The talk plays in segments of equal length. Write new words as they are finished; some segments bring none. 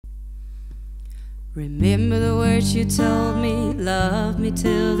Remember the words you told me, love me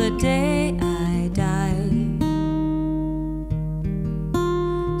till the day I die.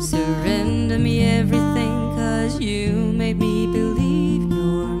 Surrender me everything, 'cause you made me believe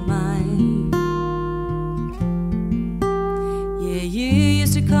you're mine. Yeah, you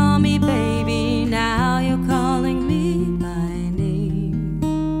used to call me baby, now you're calling me by name.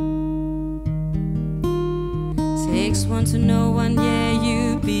 Takes one to know one, yeah,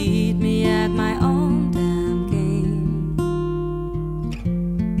 you beat me at my own damn game.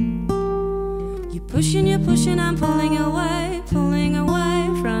 You're pushing, I'm pulling away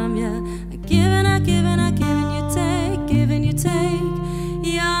from you. I'm giving you take.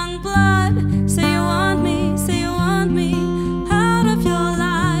 Young blood, say you want me out of your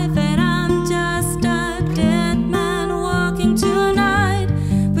life, and I'm just a dead man walking tonight.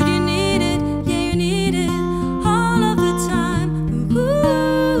 But you need it, yeah, you need it all of the time.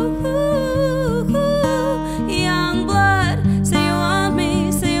 Ooh, ooh, ooh. Young blood, say you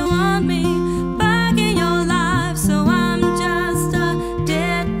want me back in your life. So I'm just a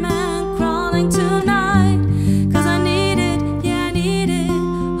dead man crawling tonight, 'cause I need it, yeah, I need it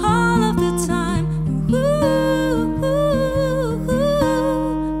all of the time. Ooh, ooh,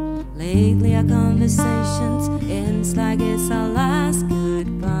 ooh. Lately our conversations ends like it's our last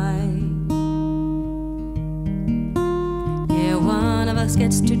goodbye. Yeah, one of us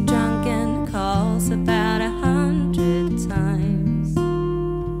gets too drunk and calls about 100 times.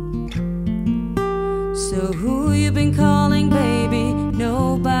 So who you been calling, baby?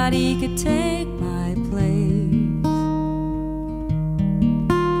 Nobody could take my place.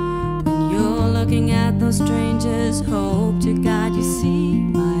 When you're looking at those strangers, hope to God you see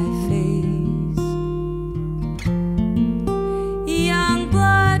my face. Young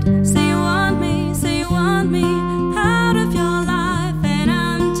blood, say you want me out of your life, and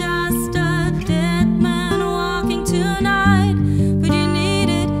I'm just a dead man walking tonight. But you need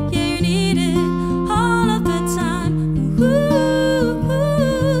it, yeah, you need it all of the time. Ooh,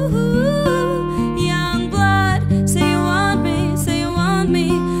 ooh, ooh. Young blood, say you want me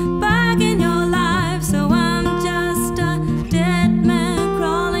back in your life. So I'm just a dead man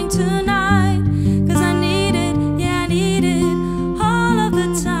crawling tonight, 'cause I need it, yeah, I need it all of the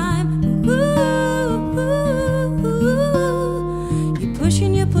time. Ooh, ooh, ooh. You're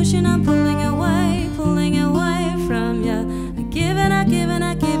pushing, I'm pulling away from you.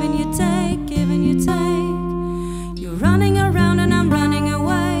 I'm giving you take. You're running around and I'm running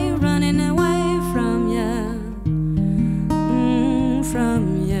away from you, from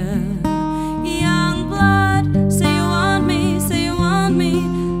you. Young blood, say you want me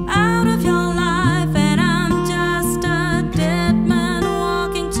out of your life, and I'm just a dead man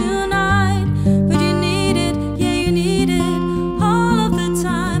walking tonight. But you need it, yeah, you need it all of the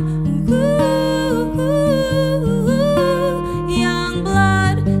time. Ooh, ooh, ooh. Young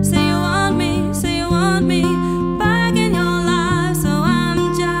blood, say you want me back in your life. So I'm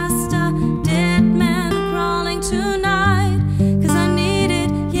just a dead man crawling tonight, 'cause I need it,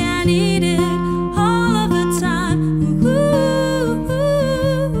 yeah, I need it all of the time. Ooh, ooh,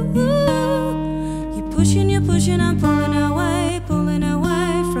 ooh. You're pushing, I'm pulling away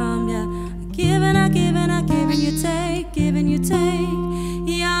from you. Giving you take.